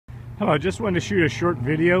Hello, I just wanted to shoot a short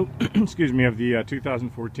video, excuse me, of the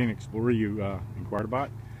 2014 Explorer you inquired about.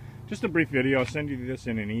 Just a brief video. I'll send you this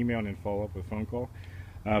in an email and then follow up with a phone call.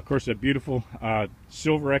 Of course, a beautiful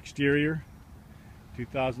silver exterior,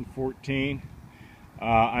 2014.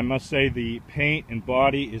 I must say the paint and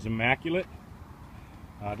body is immaculate.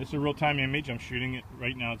 This is a real-time image. I'm shooting it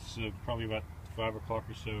right now. It's probably about 5 o'clock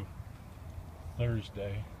or so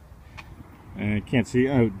Thursday. And you can't see,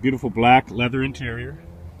 beautiful black leather interior.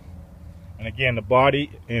 And again, the body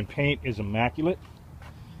and paint is immaculate.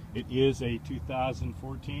 It is a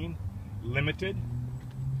 2014 Limited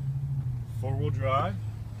 4-wheel drive.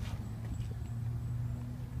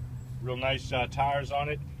 Real nice tires on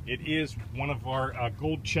it. It is one of our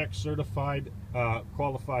gold check certified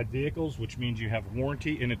qualified vehicles, which means you have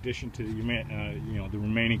warranty in addition to the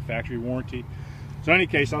remaining factory warranty. So in any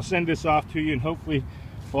case, I'll send this off to you and hopefully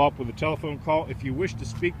follow up with a telephone call. If you wish to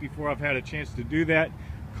speak before I've had a chance to do that,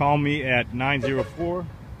 call me at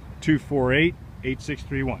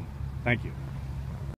 904-248-8631. Thank you.